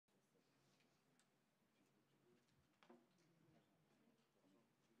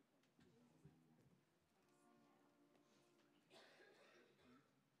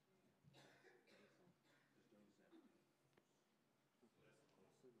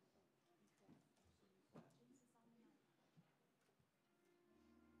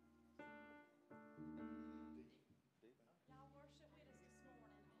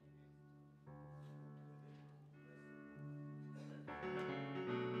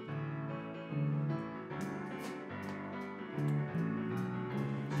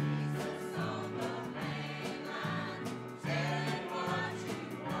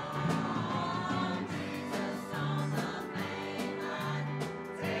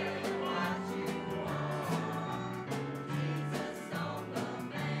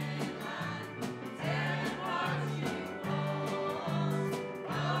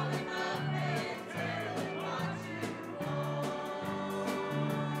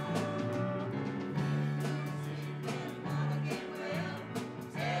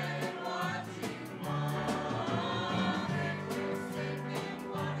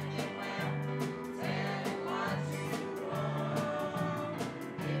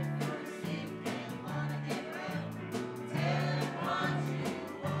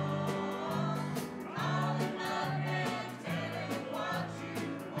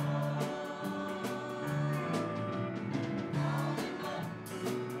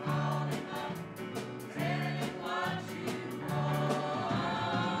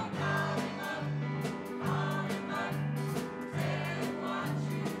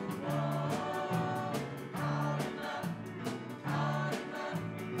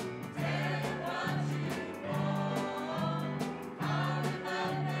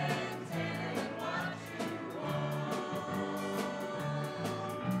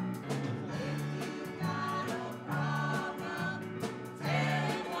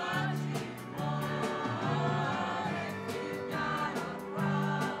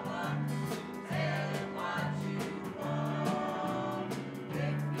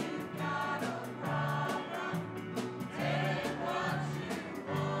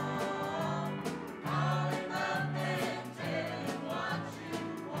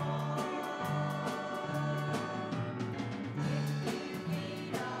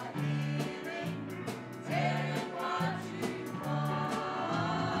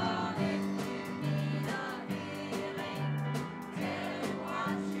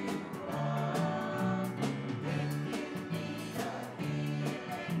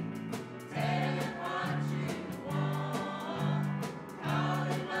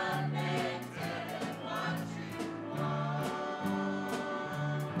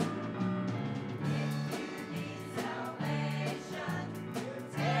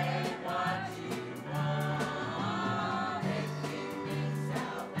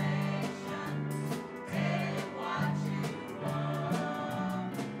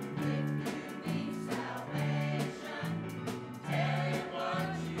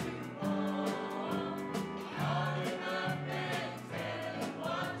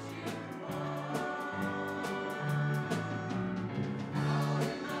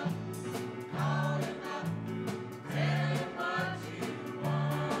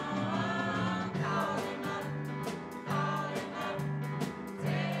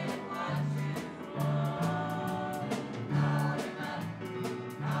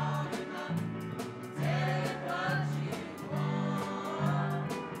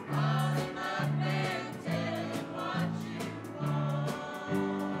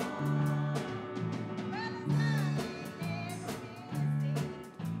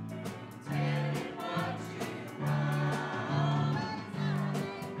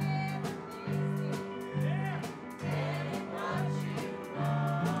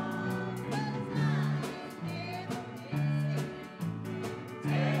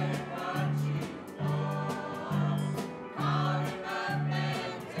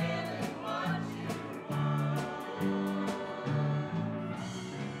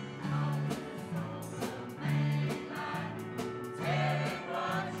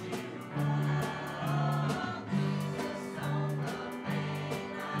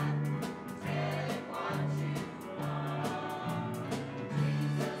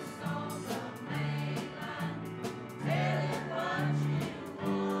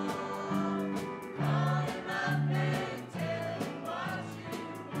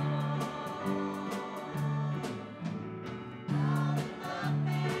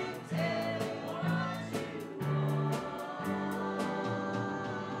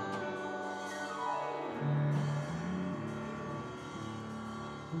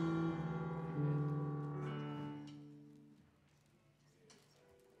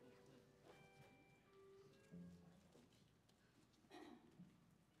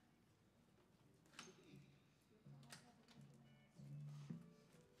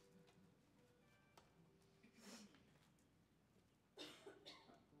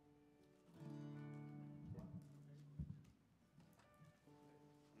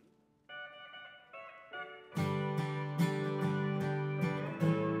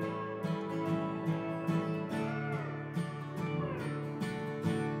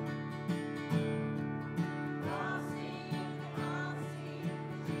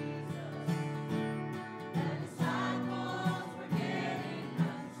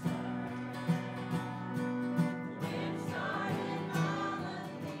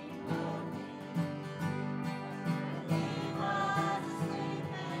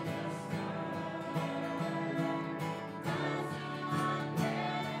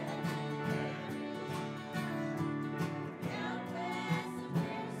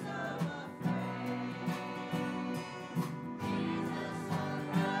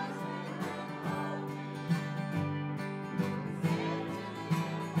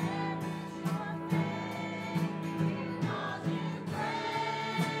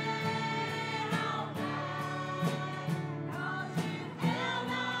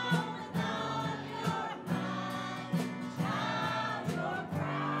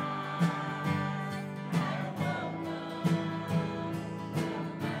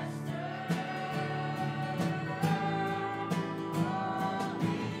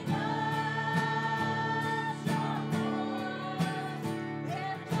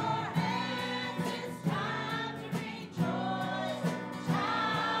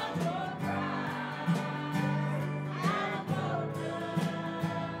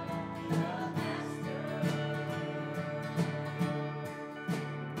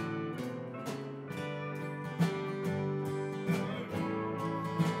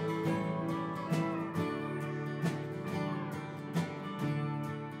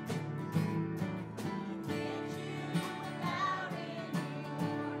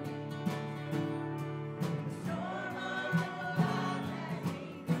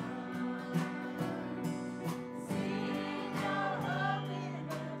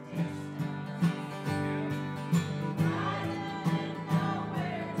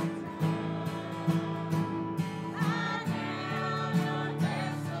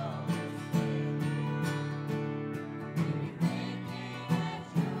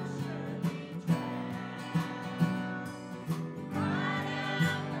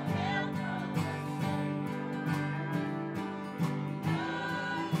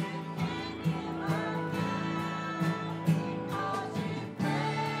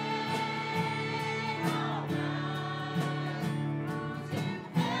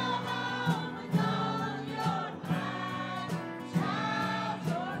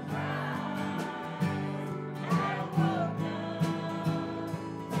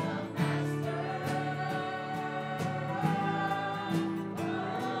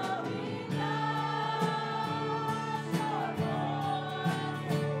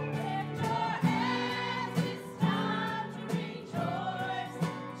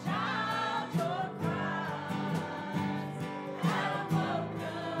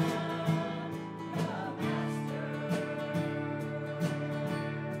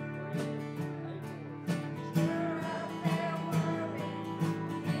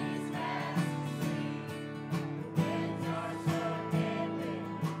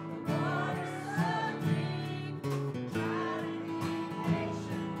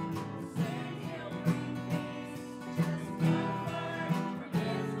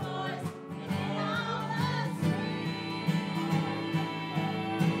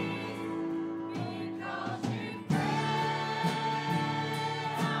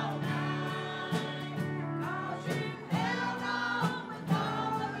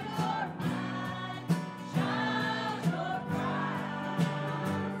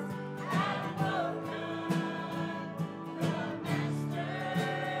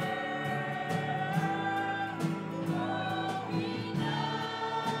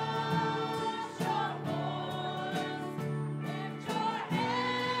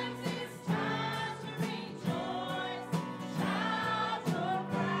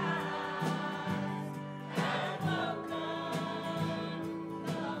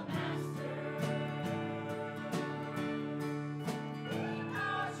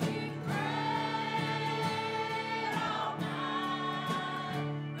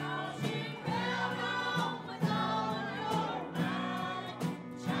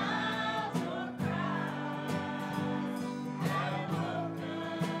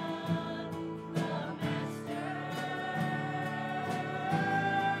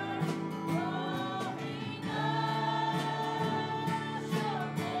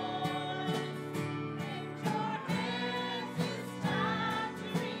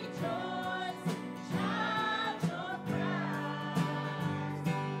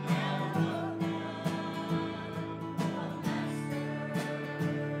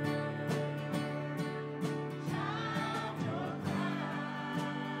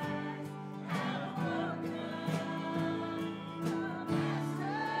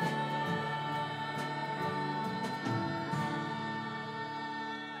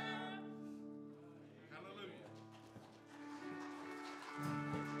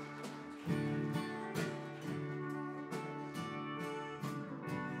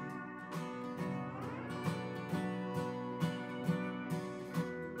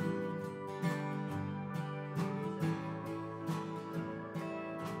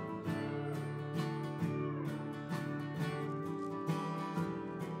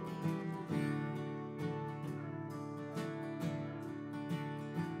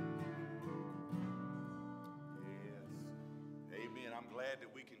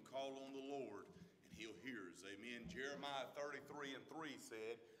call on the Lord, and he'll hear us. Amen. Jeremiah 33:3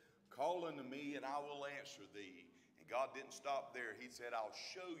 said, call unto me, and I will answer thee. And God didn't stop there. He said, I'll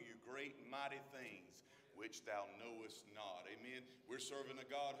show you great and mighty things which thou knowest not. Amen. We're serving a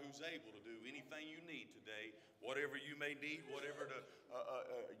God who's able to do anything you need today. Whatever you may need, whatever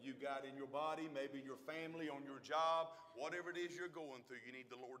you got in your body, maybe your family, on your job, whatever it is you're going through, you need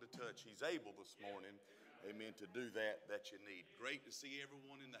the Lord to touch. He's able this morning, amen, to do that you need. Great to see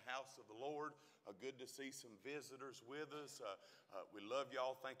everyone in the house of the Lord. Good to see some visitors with us. We love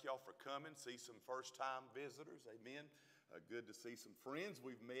y'all. Thank y'all for coming. See some first-time visitors, amen. Good to see some friends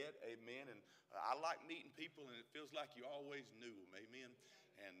we've met, amen. And I like meeting people, and it feels like you always knew them, amen.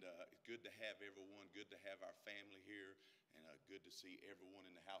 And it's good to have everyone, good to have our family here, and good to see everyone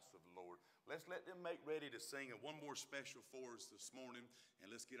in the house of the Lord. Let's let them make ready to sing one more special for us this morning,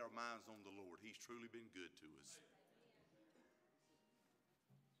 and let's get our minds on the Lord. He's truly been good to us.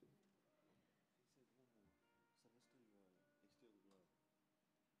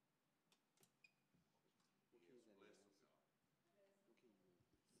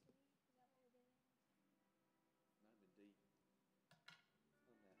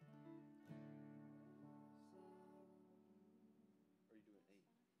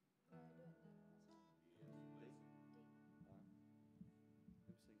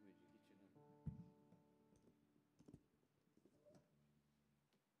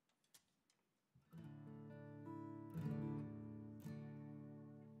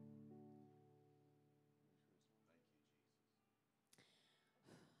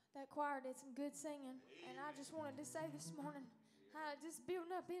 That choir did some good singing, and I just wanted to say this morning, just building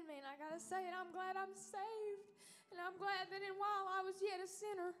up in me, and I gotta say it, I'm glad I'm saved, and I'm glad that while I was yet a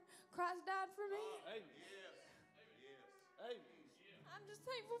sinner, Christ died for me. Amen. Yes. Yes. Amen. I'm just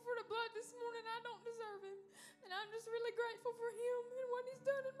thankful for the blood this morning. I don't deserve him, and I'm just really grateful for him and what he's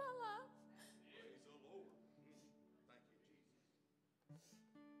done in my life. Praise the Lord. Thank you,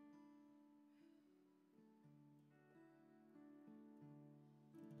 Jesus.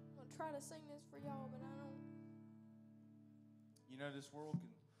 I'm gonna try to sing this for y'all, but I don't. You know, this world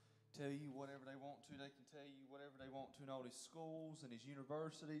can tell you whatever they want to. They can tell you whatever they want to in all these schools and these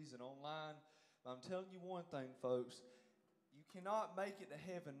universities and online. But I'm telling you one thing, folks. You cannot make it to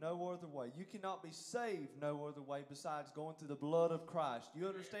heaven no other way. You cannot be saved no other way besides going through the blood of Christ. You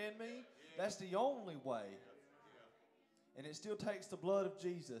understand me? That's the only way. And it still takes the blood of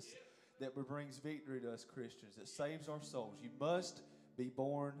Jesus that brings victory to us Christians, that saves our souls. You must be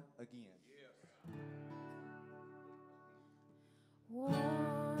born again.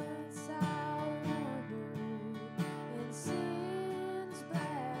 Once I wandered in sin's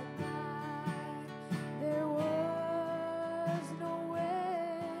black night. There was no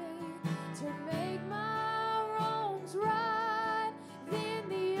way to make my wrongs right. Then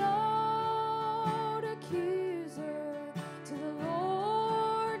the old accuser to the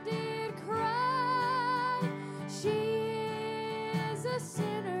Lord did cry, she is a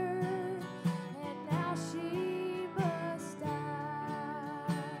sinner, and now she must die.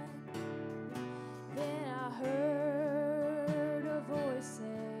 Then I heard a voice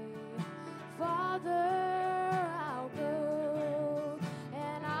say, Father, I'll go,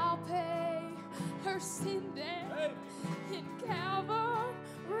 and I'll pay her sin debt in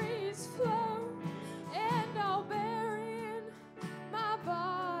Calvary's flow, and I'll bear in my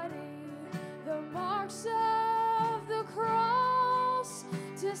body the marks of the cross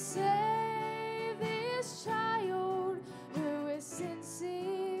to save this child who is sin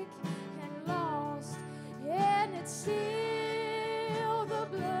sick and lost. And it's still the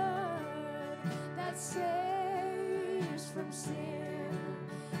blood that saves from sin.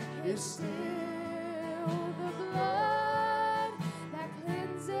 It's still the blood that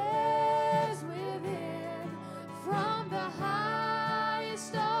cleanses within. From the highest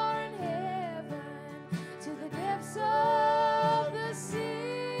star in heaven to the depths of the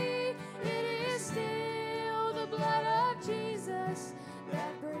sea, it is still the blood of Jesus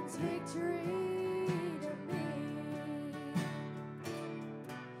that brings victory to me.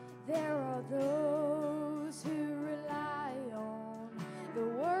 There are those who rely on the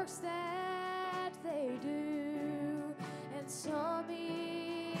works that they do, and some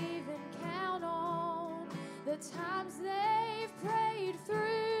even count on the times they've prayed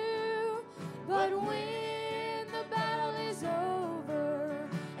through. But when the battle is over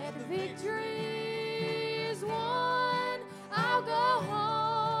and the victory is won, I'll go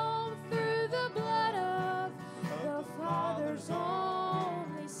home through the blood of the Father's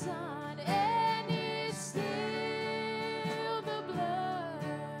only Son. And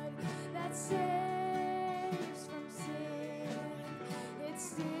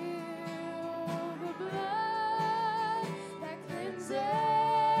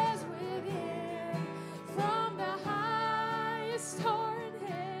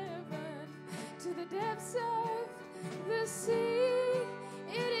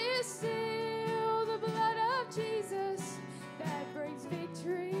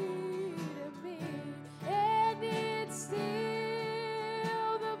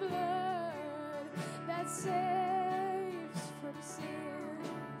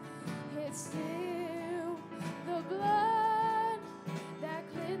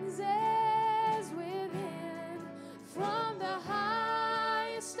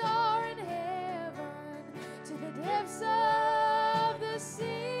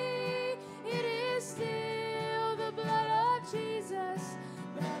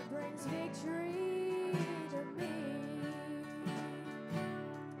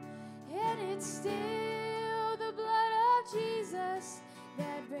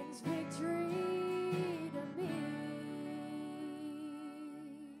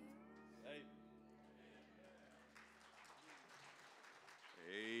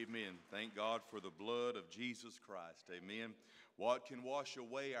thank God for the blood of Jesus Christ. Amen. What can wash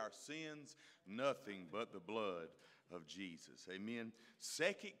away our sins? Nothing but the blood of Jesus. Amen.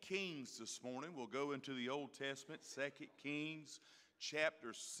 2 Kings this morning. We'll go into the Old Testament. 2 Kings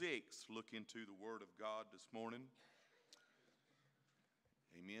chapter 6. Look into the Word of God this morning.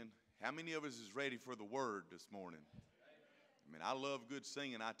 Amen. How many of us is ready for the Word this morning? I mean, I love good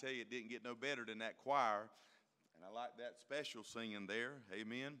singing. I tell you, it didn't get no better than that choir. And I like that special singing there.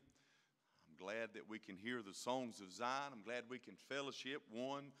 Amen. I'm glad that we can hear the songs of Zion. I'm glad we can fellowship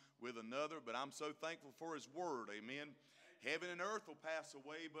one with another. But I'm so thankful for His Word. Amen. Heaven and earth will pass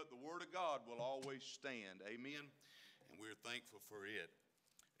away, but the Word of God will always stand. Amen. And we're thankful for it.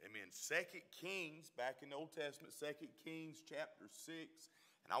 Amen. 2 Kings, back in the Old Testament, 2 Kings chapter 6.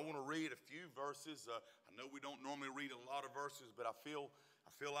 And I want to read a few verses. I know we don't normally read a lot of verses, but I feel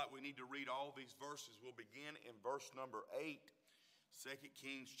like we need to read all these verses. We'll begin in verse number 8. 2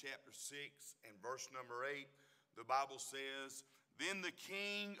 Kings chapter 6 and verse number 8. The Bible says, "Then the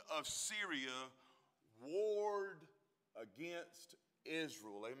king of Syria warred against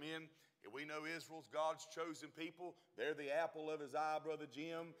Israel." Amen. And we know Israel's God's chosen people. They're the apple of His eye, Brother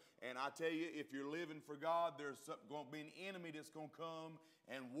Jim. And I tell you, if you're living for God, there's going to be an enemy that's going to come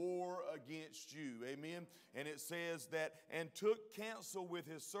and war against you. Amen. And it says that, "And took counsel with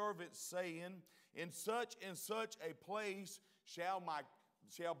his servants, saying, In such and such a place shall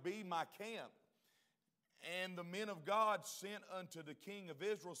be my camp. And the men of God sent unto the king of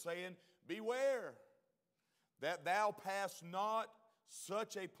Israel, saying, Beware that thou pass not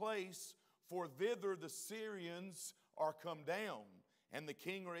such a place, for thither the Syrians are come down. And the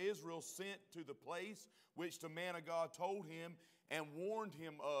king of Israel sent to the place which the man of God told him, and warned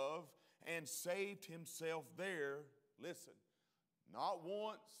him of, and saved himself there." Listen, not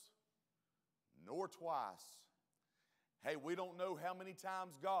once, nor twice. Hey, we don't know how many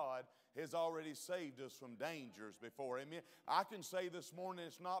times God has already saved us from dangers before. Amen. I can say this morning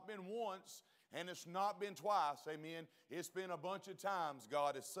it's not been once, and it's not been twice. Amen. It's been a bunch of times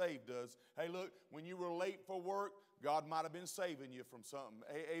God has saved us. Hey, look, when you were late for work, God might have been saving you from something.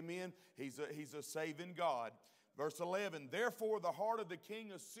 Amen. He's a saving God. Verse 11, "Therefore the heart of the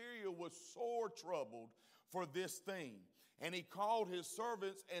king of Syria was sore troubled for this thing. And he called his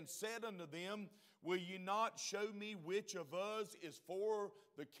servants and said unto them, Will ye not show me which of us is for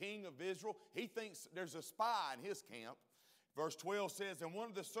the king of Israel?" He thinks there's a spy in his camp. Verse 12 says, "And one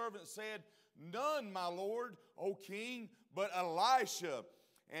of the servants said, None, my lord, O king, but Elisha,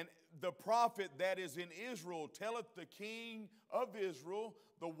 and the prophet that is in Israel, telleth the king of Israel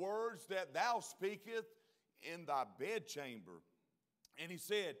the words that thou speakest in thy bedchamber. And he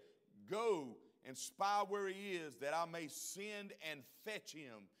said, Go and spy where he is, that I may send and fetch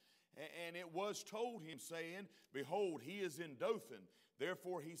him. And it was told him, saying, Behold, he is in Dothan.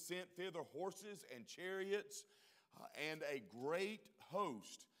 Therefore he sent thither horses and chariots and a great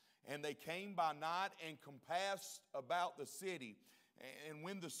host. And they came by night and compassed about the city. And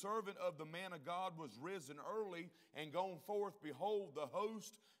when the servant of the man of God was risen early and gone forth, behold, the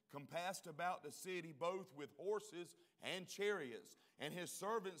host compassed about the city, both with horses and chariots. And his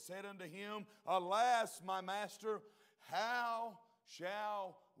servant said unto him, Alas, my master, how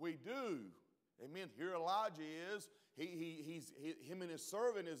shall we do? Amen. Here Elijah is. Him and his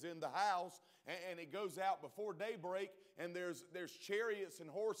servant is in the house, and it goes out before daybreak, and there's chariots and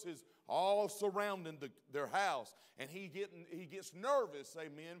horses all surrounding their house. And he gets nervous,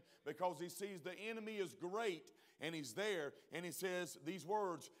 amen, because he sees the enemy is great, and he's there, and he says these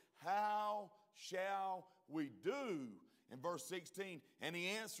words, How shall we do? In verse 16, and he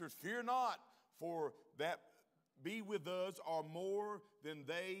answered, Fear not, for that be with us are more than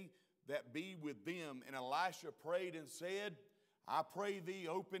they that be with them. And Elisha prayed and said, I pray thee,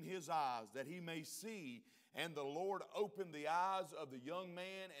 open his eyes, that he may see. And the Lord opened the eyes of the young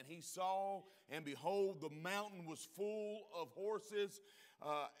man, and he saw, and behold, the mountain was full of horses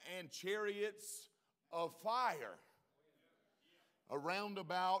and chariots of fire around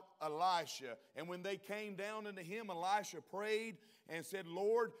about Elisha. And when they came down unto him, Elisha prayed and said,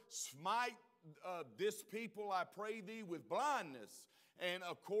 Lord, smite this people, I pray thee, with blindness. And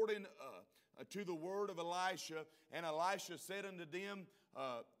according to the word of Elisha, and Elisha said unto them,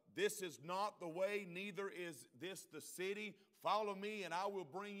 This is not the way, neither is this the city. Follow me, and I will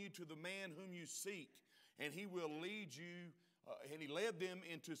bring you to the man whom you seek, and he will lead you. And he led them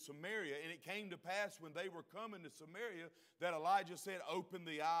into Samaria. And it came to pass when they were coming to Samaria that Elijah said, Open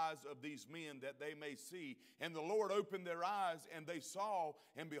the eyes of these men that they may see. And the Lord opened their eyes, and they saw,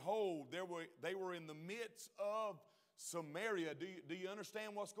 and behold, they were in the midst of Samaria. Do you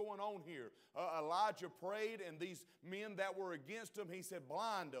understand what's going on here? Elijah prayed, and these men that were against him, he said,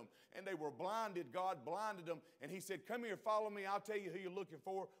 blind them. And they were blinded. God blinded them. And he said, come here, follow me. I'll tell you who you're looking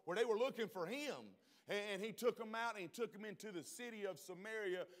for. Well, they were looking for him. And he took them out, and he took them into the city of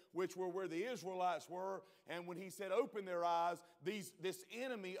Samaria, which were where the Israelites were. And when he said, open their eyes, this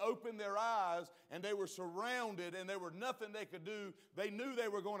enemy opened their eyes, and they were surrounded, and there was nothing they could do. They knew they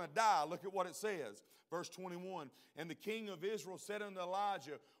were going to die. Look at what it says. Verse 21, and the king of Israel said unto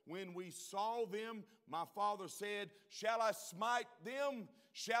Elijah, when we saw them, my father said, shall I smite them?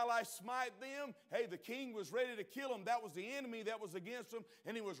 Shall I smite them? Hey, the king was ready to kill them. That was the enemy that was against them,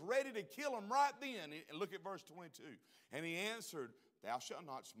 and he was ready to kill them right then. And look at verse 22. And he answered, thou shalt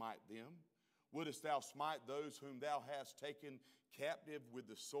not smite them. Wouldest thou smite those whom thou hast taken captive with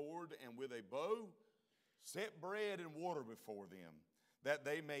the sword and with a bow? Set bread and water before them, that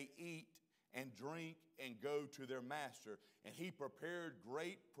they may eat and drink and go to their master. And he prepared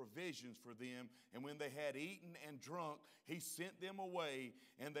great provisions for them. And when they had eaten and drunk, he sent them away,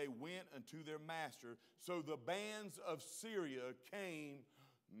 and they went unto their master. So the bands of Syria came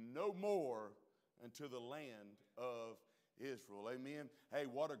no more unto the land of Israel. Amen. Hey,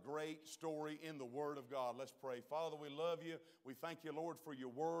 what a great story in the Word of God. Let's pray. Father, we love you. We thank you, Lord, for your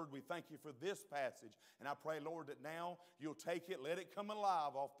Word. We thank you for this passage. And I pray, Lord, that now you'll take it, let it come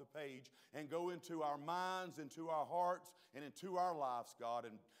alive off the page, and go into our minds, into our hearts, and into our lives, God,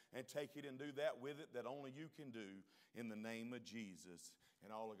 and take it and do that with it that only you can do in the name of Jesus.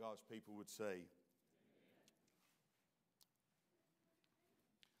 And all of God's people would say,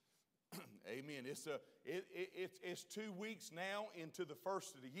 amen. It's 2 weeks now into the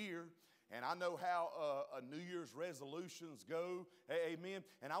first of the year, and I know how New Year's resolutions go. Amen.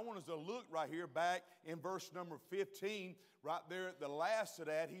 And I want us to look right here back in verse number 15, right there at the last of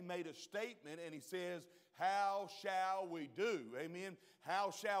that. He made a statement, and he says, how shall we do? Amen.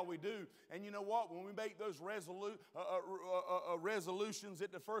 How shall we do? And you know what? When we make those resolutions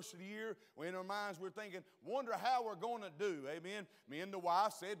at the first of the year, in our minds we're thinking, wonder how we're going to do. Amen. Me and the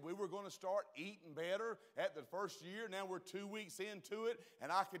wife said we were going to start eating better at the first year. Now we're 2 weeks into it,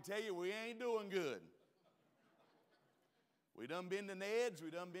 and I can tell you we ain't doing good. We done been to Ned's,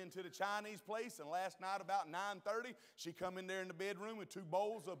 we done been to the Chinese place, and last night about 9:30, she come in there in the bedroom with 2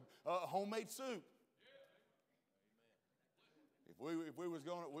 bowls of homemade soup. If we was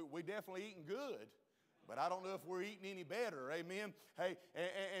going, we definitely eating good, but I don't know if we're eating any better. Amen. Hey,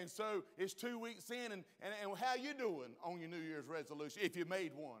 and so it's 2 weeks in, and how you doing on your New Year's resolution? If you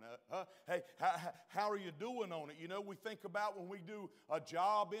made one, hey, how are you doing on it? You know, we think about when we do a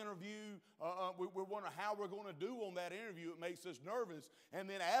job interview, we wonder how we're going to do on that interview. It makes us nervous, and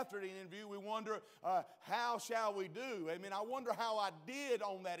then after the interview, we wonder how shall we do? I mean, I wonder how I did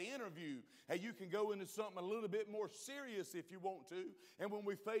on that interview. Hey, you can go into something a little bit more serious if you want to. And when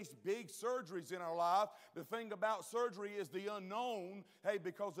we face big surgeries in our life, the thing about surgery is the unknown. Hey,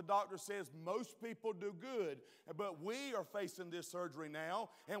 because the doctor says most people do good. But we are facing this surgery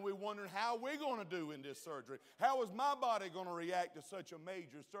now, and we're wondering how we're going to do in this surgery. How is my body going to react to such a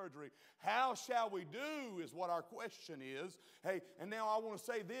major surgery? How shall we do is what our question is. Hey, and now I want to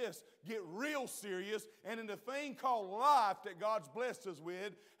say this. Get real serious. And in the thing called life that God's blessed us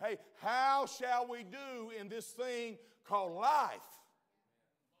with, hey, how shall we do in this thing called life?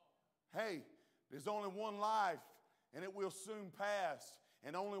 Hey, there's only one life, and it will soon pass,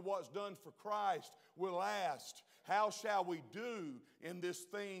 and only what's done for Christ will last. How shall we do in this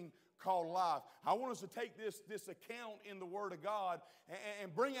thing called life? I want us to take this account in the Word of God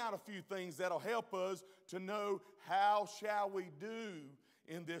and bring out a few things that'll help us to know how shall we do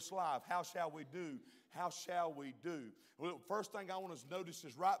in this life. How shall we do? How shall we do? Well, first thing I want us to notice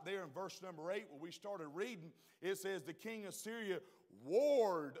is right there in verse number 8, when we started reading, it says the king of Syria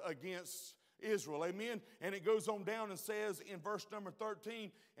warred against Israel. Amen. And it goes on down and says in verse number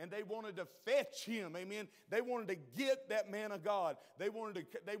 13, and they wanted to fetch him. Amen. They wanted to get that man of God. They wanted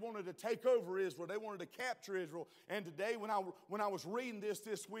to take over Israel. They wanted to capture Israel. And today when I was reading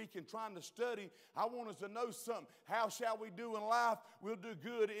this week and trying to study, I want us to know something. How shall we do in life? We'll do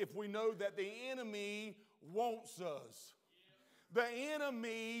good if we know that the enemy wants us. The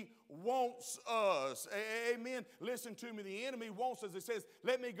enemy wants us. Amen. Listen to me. The enemy wants us. It says,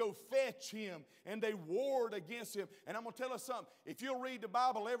 let me go fetch him. And they warred against him. And I'm going to tell us something. If you'll read the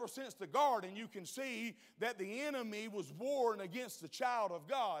Bible ever since the garden, you can see that the enemy was warring against the child of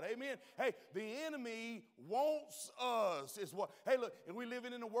God. Amen. Hey, the enemy wants us. Is what. Hey, look, if we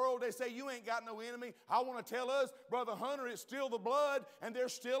living in a world, they say you ain't got no enemy. I want to tell us, Brother Hunter, it's still the blood, and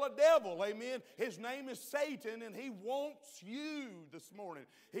there's still a devil. Amen. His name is Satan, and he wants you this morning.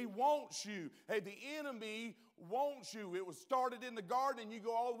 He wants wants you. Hey, the enemy wants you. It was started in the garden, and you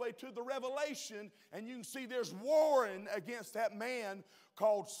go all the way to the Revelation, and you can see there's warring against that man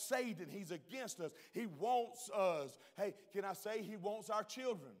called Satan. He's against us. He wants us. Hey, can I say he wants our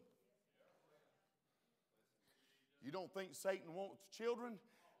children? You don't think Satan wants children?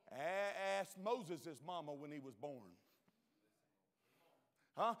 Ask Moses' mama when he was born.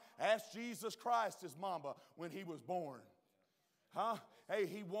 Huh? Ask Jesus Christ his mama when he was born. Huh? Hey,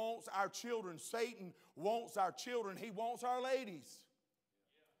 he wants our children. Satan wants our children. He wants our ladies.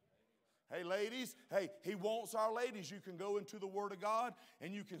 Hey, ladies, hey, he wants our ladies. You can go into the Word of God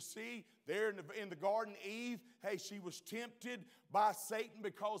and you can see there in the garden, Eve, hey, she was tempted by Satan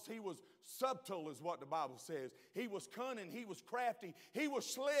because he was subtle, is what the Bible says. He was cunning. He was crafty. He was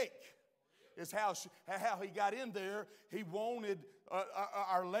slick, is how he got in there. He wanted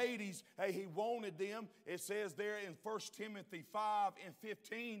our ladies. Hey, he wanted them. It says there in 1 Timothy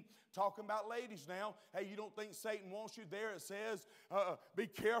 5:15, talking about ladies now. Hey, you don't think Satan wants you there? It says, be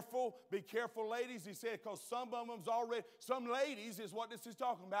careful, ladies. He said, because some ladies is what this is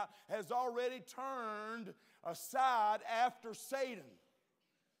talking about, has already turned aside after Satan.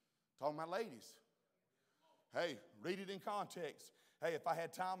 Talking about ladies. Hey, read it in context. Hey, if I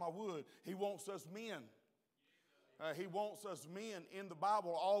had time, I would. He wants us men. He wants us men in the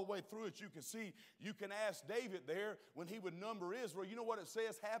Bible all the way through it. You can see, you can ask David there when he would number Israel. You know what it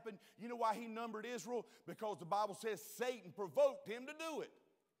says happened? You know why he numbered Israel? Because the Bible says Satan provoked him to do it.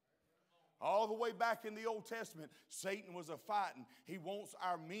 All the way back in the Old Testament, Satan was a fighting. He wants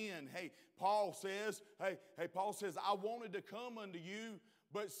our men. Hey, Paul says, I wanted to come unto you,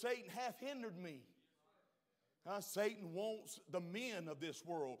 but Satan hath hindered me. Satan wants the men of this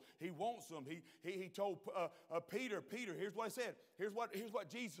world. He wants them. He told Peter, here's what he said. Here's what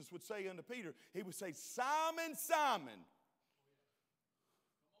Jesus would say unto Peter. He would say, Simon, Simon.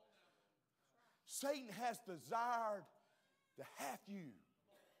 Satan has desired to have you.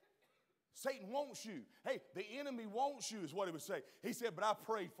 Satan wants you. Hey, the enemy wants you is what he would say. He said, but I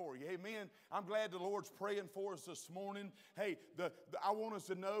prayed for you. Amen. I'm glad the Lord's praying for us this morning. Hey, I want us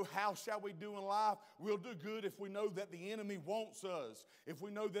to know, how shall we do in life? We'll do good if we know that the enemy wants us. If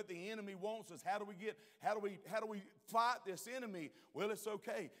we know that the enemy wants us, how do we fight this enemy? Well, it's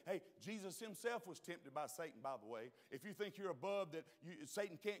okay. Hey, Jesus himself was tempted by Satan, by the way. If you think you're above that,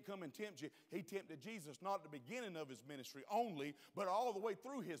 Satan can't come and tempt you. He tempted Jesus not at the beginning of his ministry only, but all the way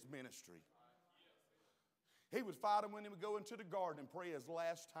through his ministry. He would fight him when he would go into the garden and pray his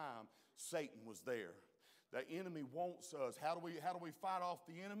last time. Satan was there. The enemy wants us. How do we fight off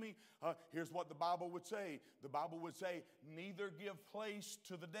the enemy? Here's what the Bible would say. The Bible would say, neither give place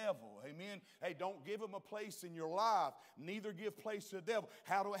to the devil. Amen. Hey, don't give him a place in your life. Neither give place to the devil.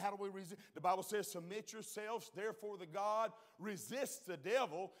 How do we resist? The Bible says, submit yourselves, therefore, to God. Resist the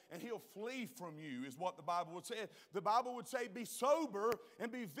devil, and he'll flee from you, is what the Bible would say. The Bible would say, be sober and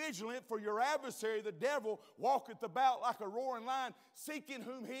be vigilant, for your adversary, the devil, walketh about like a roaring lion, seeking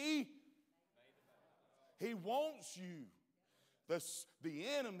whom he wants you. The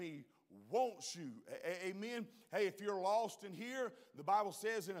enemy wants you. Amen. Hey, if you're lost in here, the Bible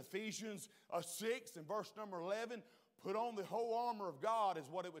says in Ephesians 6 and verse number 11, put on the whole armor of God, is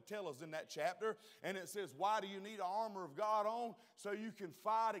what it would tell us in that chapter. And it says, why do you need an armor of God on? So you can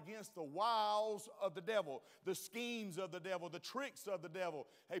fight against the wiles of the devil, the schemes of the devil, the tricks of the devil.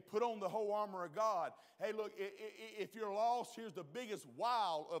 Hey, put on the whole armor of God. Hey, look, if you're lost, here's the biggest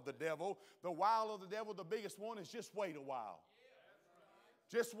wile of the devil. The wile of the devil, the biggest one, is just wait a while.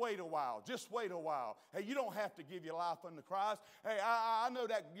 Just wait a while. Just wait a while. Hey, you don't have to give your life unto Christ. Hey, I know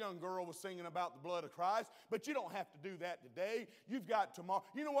that young girl was singing about the blood of Christ, but you don't have to do that today. You've got tomorrow.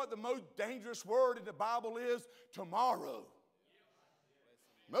 You know what the most dangerous word in the Bible is? Tomorrow.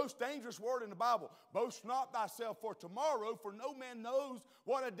 Most dangerous word in the Bible. Boast not thyself for tomorrow, for no man knows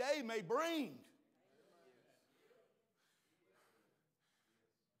what a day may bring.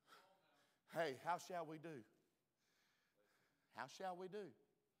 Hey, how shall we do? How shall we do?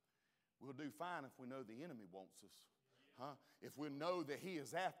 We'll do fine if we know the enemy wants us. Huh? If we know that he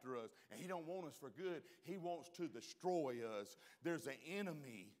is after us and he don't want us for good, he wants to destroy us. There's an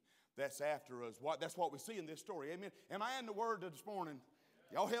enemy that's after us. That's what we see in this story. Amen. Am I in the Word this morning?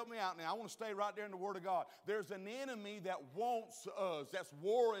 Y'all help me out now. I want to stay right there in the Word of God. There's an enemy that wants us, that's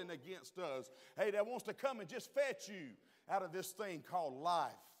warring against us. Hey, that wants to come and just fetch you out of this thing called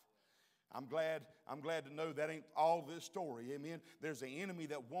life. I'm glad to know that ain't all this story. Amen. There's an enemy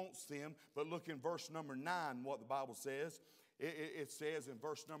that wants them. But look in verse number 9, what the Bible says. It says in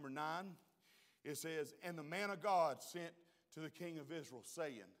verse number 9, it says, and the man of God sent to the king of Israel,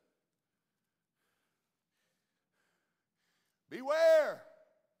 saying, beware,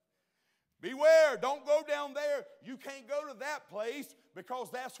 Beware, don't go down there. You can't go to that place because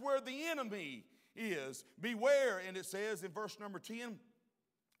that's where the enemy is. Beware, and it says in verse number 10,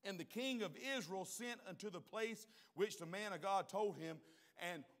 and the king of Israel sent unto the place which the man of God told him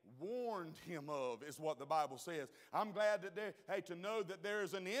and warned him of, is what the Bible says. I'm glad that to know that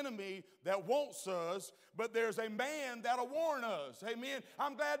there's an enemy that wants us, but there's a man that'll warn us. Amen.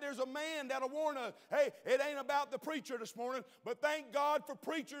 I'm glad there's a man that'll warn us. Hey, it ain't about the preacher this morning, but thank God for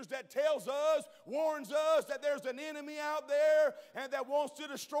preachers that tells us, warns us that there's an enemy out there and that wants to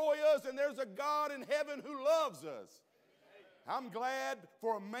destroy us, and there's a God in heaven who loves us. I'm glad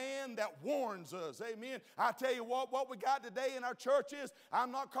for a man that warns us. Amen. I tell you what we got today in our churches,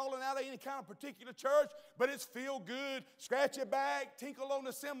 I'm not calling out any kind of particular church, but it's feel good, scratch your back, tinkle on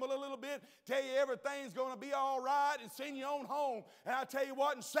the cymbal a little bit, tell you everything's going to be all right, and send you on home. And I tell you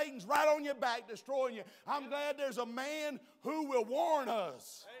what, and Satan's right on your back destroying you. I'm glad there's a man who will warn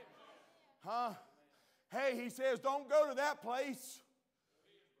us. Huh? Hey, he says, don't go to that place.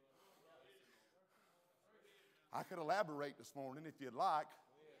 I could elaborate this morning if you'd like.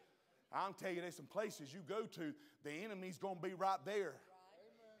 I'll tell you, there's some places you go to, the enemy's going to be right there.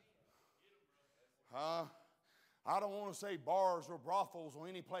 I don't want to say bars or brothels or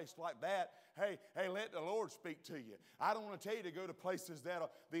any place like that. Hey, let the Lord speak to you. I don't want to tell you to go to places that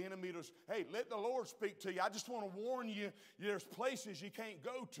the enemy does. Hey, let the Lord speak to you. I just want to warn you, there's places you can't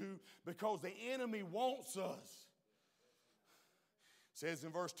go to because the enemy wants us. It says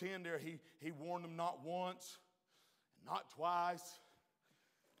in verse 10 there, he warned them not once, not twice.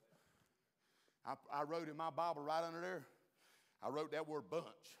 I wrote in my Bible right under there, I wrote that word bunch.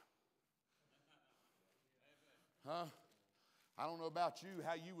 Huh? I don't know about you,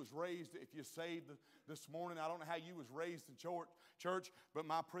 how you was raised, if you're saved this morning. I don't know how you was raised in church, but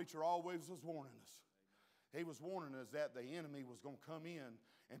my preacher always was warning us. He was warning us that the enemy was going to come in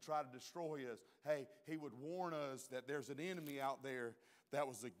and try to destroy us. Hey, he would warn us that there's an enemy out there that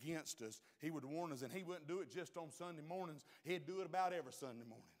was against us. He would warn us, and he wouldn't do it just on Sunday mornings. He'd do it about every Sunday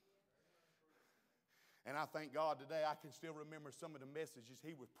morning. And I thank God today I can still remember some of the messages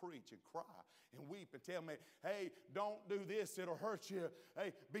he would preach and cry and weep and tell me, hey, don't do this, it'll hurt you.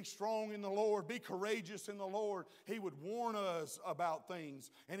 Hey, be strong in the Lord, be courageous in the Lord. He would warn us about things,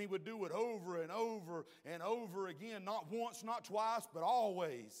 and he would do it over and over and over again, not once, not twice, but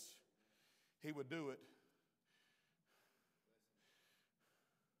always he would do it.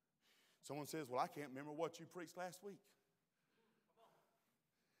 Someone says, well, I can't remember what you preached last week.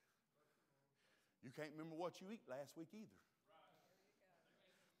 You can't remember what you ate last week either.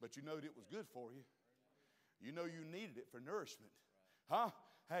 But you know that it was good for you. You know you needed it for nourishment. Huh?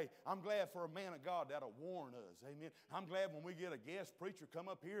 Hey, I'm glad for a man of God that'll warn us. Amen. I'm glad when we get a guest preacher come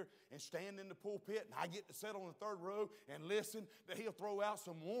up here and stand in the pulpit and I get to sit on the third row and listen, that he'll throw out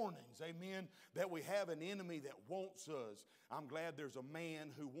some warnings. Amen. That we have an enemy that wants us. I'm glad there's a man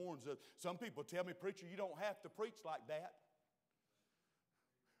who warns us. Some people tell me, preacher, you don't have to preach like that.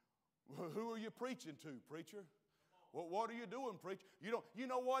 Who are you preaching to, preacher? Well, what are you doing, preacher? You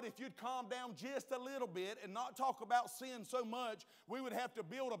know what? If you'd calm down just a little bit and not talk about sin so much, we would have to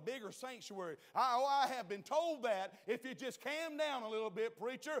build a bigger sanctuary. I have been told that if you just calm down a little bit,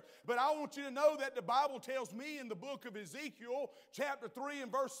 preacher. But I want you to know that the Bible tells me in the book of Ezekiel, chapter 3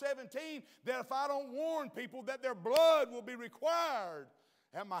 and verse 17, that if I don't warn people, that their blood will be required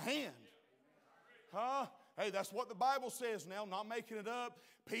at my hand. Huh? Hey, that's what the Bible says now, not making it up.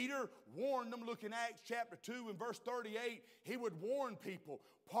 Peter warned them. Look in Acts chapter 2 and verse 38. He would warn people.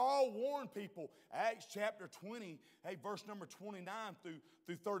 Paul warned people. Acts chapter 20, hey, verse number 29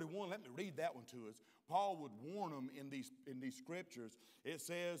 through 31. Let me read that one to us. Paul would warn them in these scriptures. It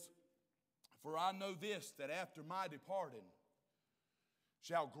says, for I know this, that after my departing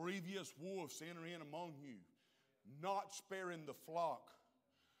shall grievous wolves enter in among you, not sparing the flock.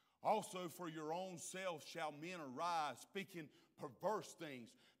 Also for your own selves shall men arise, speaking perverse things,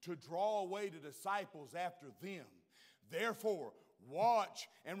 to draw away the disciples after them. Therefore, watch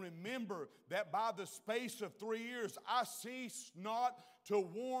and remember that by the space of 3 years I cease not to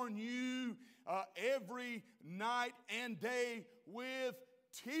warn you every night and day with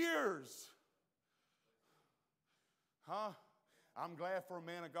tears. Huh? I'm glad for a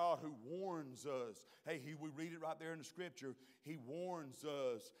man of God who warns us. Hey, we read it right there in the scripture. He warns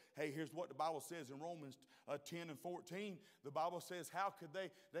us. Hey, here's what the Bible says in Romans 10 and 14. The Bible says, how could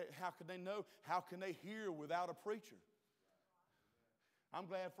they know? How can they hear without a preacher? I'm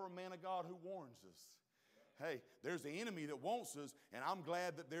glad for a man of God who warns us. Hey, there's the enemy that wants us, and I'm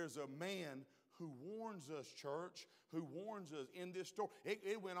glad that there's a man who warns us, church, who warns us in this story.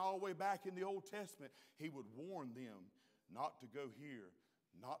 It went all the way back in the Old Testament. He would warn them not to go here,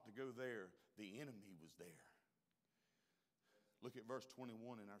 not to go there. The enemy was there. Look at verse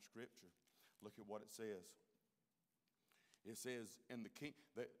 21 in our scripture. Look at what it says. It says, and the king,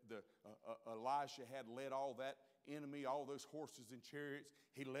 Elisha had led all that enemy, all those horses and chariots.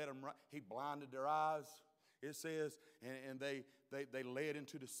 He led them right. He blinded their eyes. It says, and they led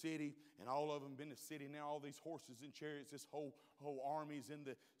into the city, and all of them been in the city. Now all these horses and chariots, this whole army's in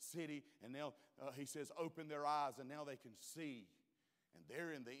the city, and now he says, open their eyes, and now they can see. And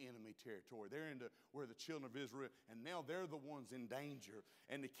they're in the enemy territory. They're in where the children of Israel, and now they're the ones in danger.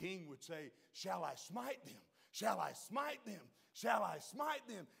 And the king would say, shall I smite them? Shall I smite them? Shall I smite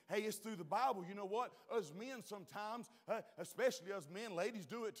them? Hey, it's through the Bible. You know what? Us men sometimes, especially us men, ladies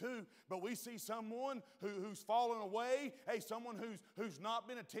do it too, but we see someone who's fallen away, hey, someone who's not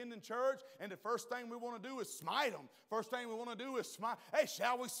been attending church, and the first thing we want to do is smite them. First thing we want to do is smite. Hey,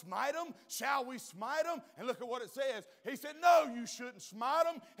 shall we smite them? Shall we smite them? And look at what it says. He said, no, you shouldn't smite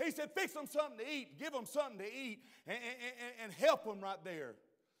them. He said, fix them something to eat. Give them something to eat and help them right there.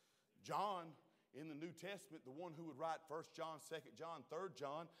 John, in the New Testament, the one who would write 1 John, 2 John, 3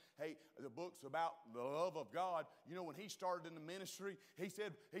 John, hey, the books about the love of God. You know, when he started in the ministry, he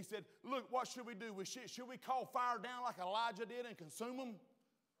said, look, what should we do? Should we call fire down like Elijah did and consume them?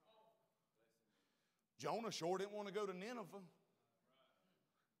 Jonah sure didn't want to go to Nineveh.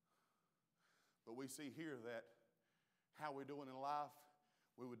 But we see here that how we're doing in life,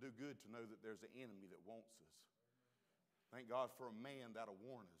 we would do good to know that there's an enemy that wants us. Thank God for a man that'll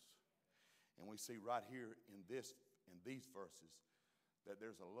warn us. And we see right here in these verses that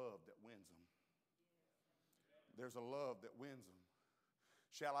there's a love that wins them. There's a love that wins them.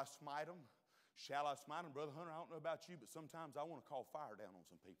 Shall I smite them? Shall I smite them? Brother Hunter, I don't know about you, but sometimes I want to call fire down on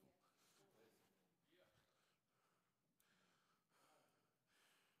some people.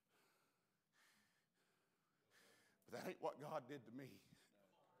 But that ain't what God did to me.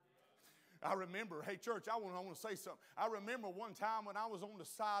 I remember, hey church, I want to say something. I remember one time when I was on the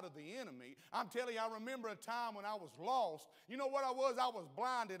side of the enemy. I'm telling you, I remember a time when I was lost. You know what I was? I was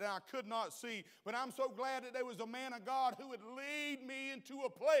blinded and I could not see. But I'm so glad that there was a man of God who would lead me into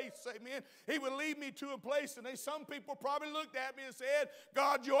a place. Amen. He would lead me to a place, and some people probably looked at me and said,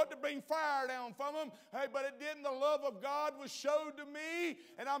 God, you ought to bring fire down from them. Hey, but it didn't. The love of God was showed to me.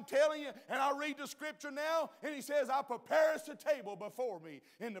 And I'm telling you, and I read the scripture now, and he says, I prepare us a table before me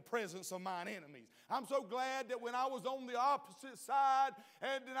in the presence of mine enemies. I'm so glad that when I was on the opposite side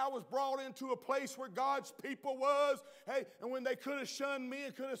and then I was brought into a place where God's people was, hey, and when they could have shunned me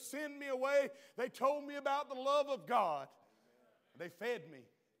and could have sent me away, they told me about the love of God. They fed me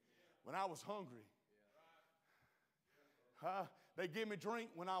when I was hungry. They gave me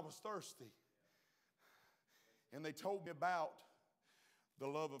drink when I was thirsty. And they told me about the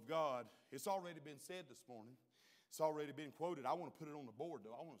love of God. It's already been said this morning. It's already been quoted. I want to put it on the board,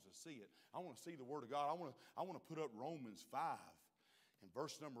 though. I want us to see it. I want to see the Word of God. I want to put up Romans 5 and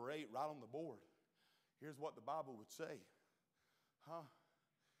verse number 8 right on the board. Here's what the Bible would say.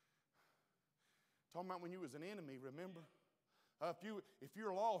 Talking about when you was an enemy, remember? If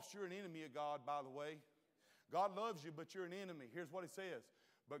you're lost, you're an enemy of God, by the way. God loves you, but you're an enemy. Here's what He says.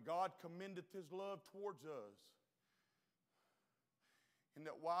 But God commendeth His love towards us, in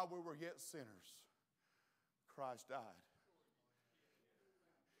that while we were yet sinners, Christ died.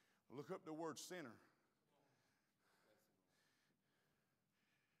 Look up the word sinner.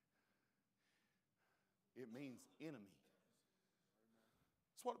 It means enemy.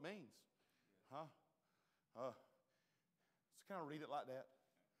 That's what it means. Let's kind of read it like that.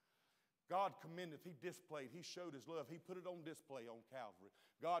 God commendeth, He displayed, He showed His love. He put it on display on Calvary.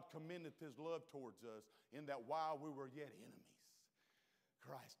 God commendeth His love towards us in that while we were yet enemies,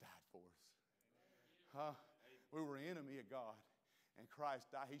 Christ died for us. We were an enemy of God, and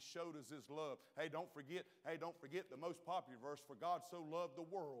Christ died. He showed us His love. Hey, don't forget the most popular verse. For God so loved the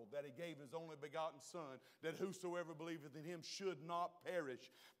world that He gave His only begotten Son, that whosoever believeth in Him should not perish,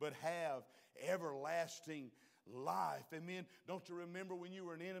 but have everlasting life. Amen. Don't you remember when you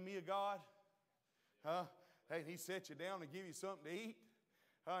were an enemy of God? Hey, He set you down to give you something to eat.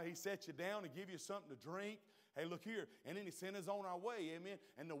 He set you down to give you something to drink. Hey, look here. And then He sent us on our way. Amen.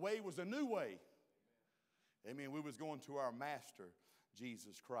 And the way was a new way. Amen. We was going to our Master,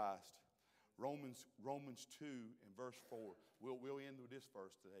 Jesus Christ. Romans 2 and verse 4. We'll end with this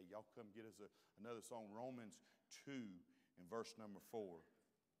verse today. Y'all come get us another song. Romans 2 and verse number 4.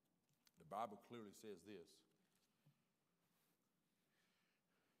 The Bible clearly says this.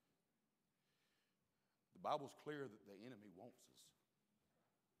 The Bible's clear that the enemy wants us.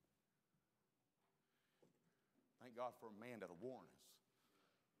 Thank God for a man that'll warn us.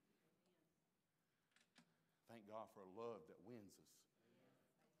 Thank God for a love that wins us.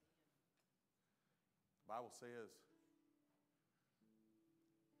 Bible says,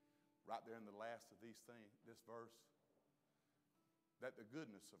 right there in the last of this verse, that the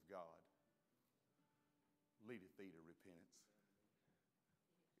goodness of God leadeth thee to repentance.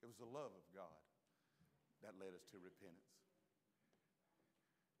 It was the love of God that led us to repentance.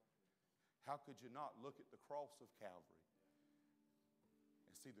 How could you not look at the cross of Calvary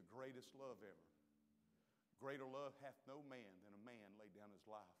and see the greatest love ever? Greater love hath no man than a man laid down his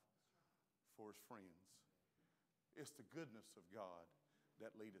life for his friends. It's the goodness of God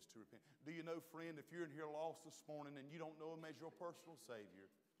that lead us to repent. Do you know, friend, if you're in here lost this morning and you don't know Him as your personal Savior,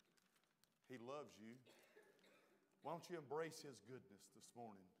 He loves you. Why don't you embrace His goodness this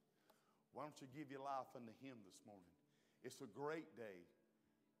morning? Why don't you give your life unto Him this morning? It's a great day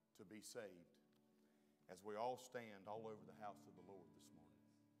to be saved as we all stand all over the house of the Lord this morning.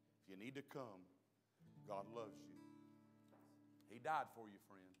 If you need to come, God loves you. He died for you,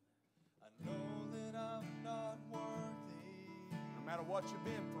 friend. I know that I'm not worthy, no matter what you've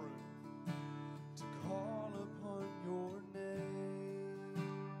been through, to call upon your name.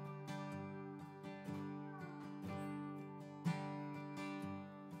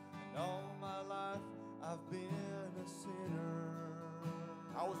 And all my life I've been a sinner.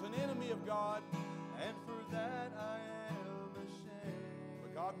 I was an enemy of God, and for that I am ashamed.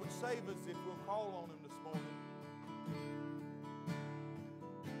 But God would save us if we'll call on Him this morning.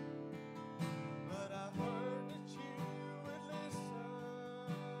 But I heard that you would listen,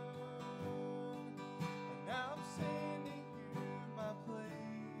 and now I'm sending you my plea.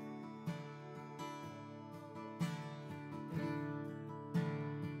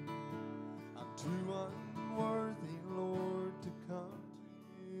 I'm too unworthy, Lord, to come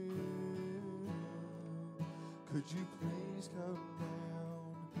to you. Could you please come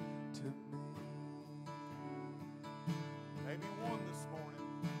down to me? Maybe one this morning.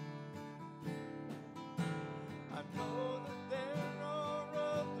 I know that there are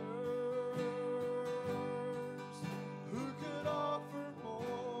others who could offer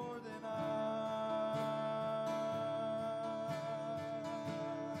more than I.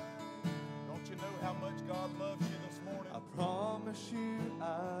 Don't you know how much God loves you this morning? I promise you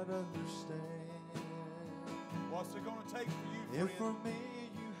I'd understand. What's it going to take for you, If for friend? me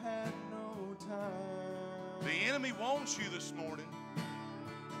you had no time. The enemy wants you this morning,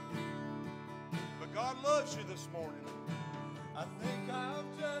 but God loves you this morning. I think I've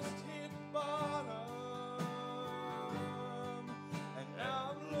just hit bottom, and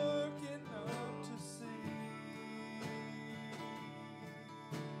now I'm looking up to see.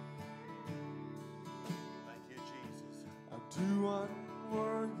 Thank you, Jesus. I'm too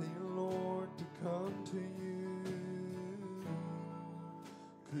unworthy, Lord, to come to you.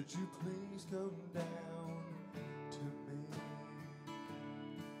 Could you please come down to me?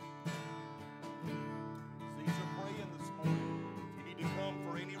 These are praying this morning. If you need to come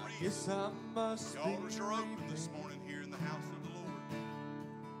for any reason, Yes, I must the be altars are open this reaping morning here in the house of the Lord.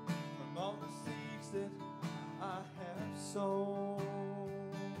 from all the seeds that I have sown.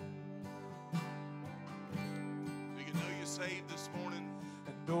 Do you know you're saved this morning?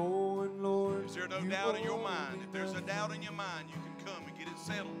 And knowing, Lord, Is there no you doubt in your owe mind? me If there's a nothing. doubt in your mind, you can come and get it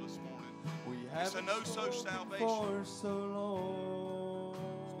settled this morning. We It's a haven't no-so spoken salvation. for so long.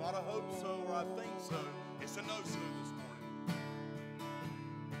 It's not a hope so or I think so. It's a no-so this morning.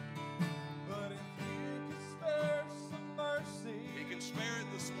 But if you could spare some mercy, He can spare it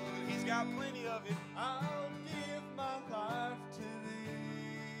this morning. He's got plenty of it. I'll give my life to thee.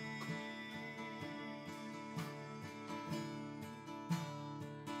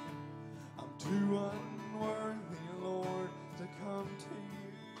 I'm too unworthy, Lord, to come to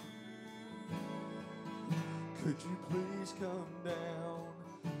you. Could you please come down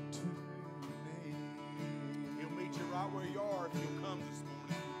to me? He'll meet you right where you are if you'll come this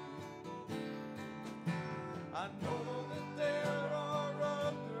morning. I know that there are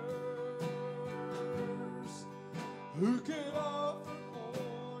others who could offer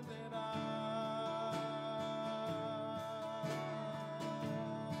more than I.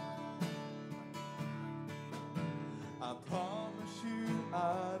 I promise you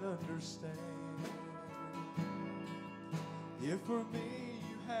I'd understand if for me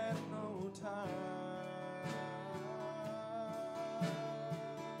you had no time.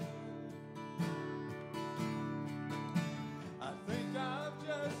 I think I've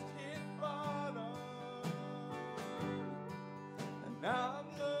just hit bottom, and now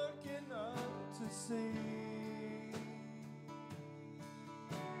I'm looking up to see.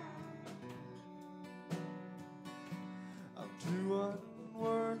 I'm too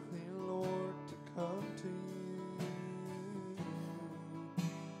unworthy, Lord, to come to you.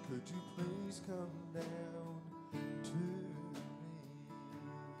 Could you please come down to me.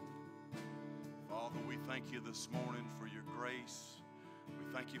 Father, we thank you this morning for your grace.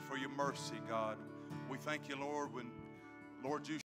 We thank you for your mercy, God. We thank you, Lord, when, Lord, you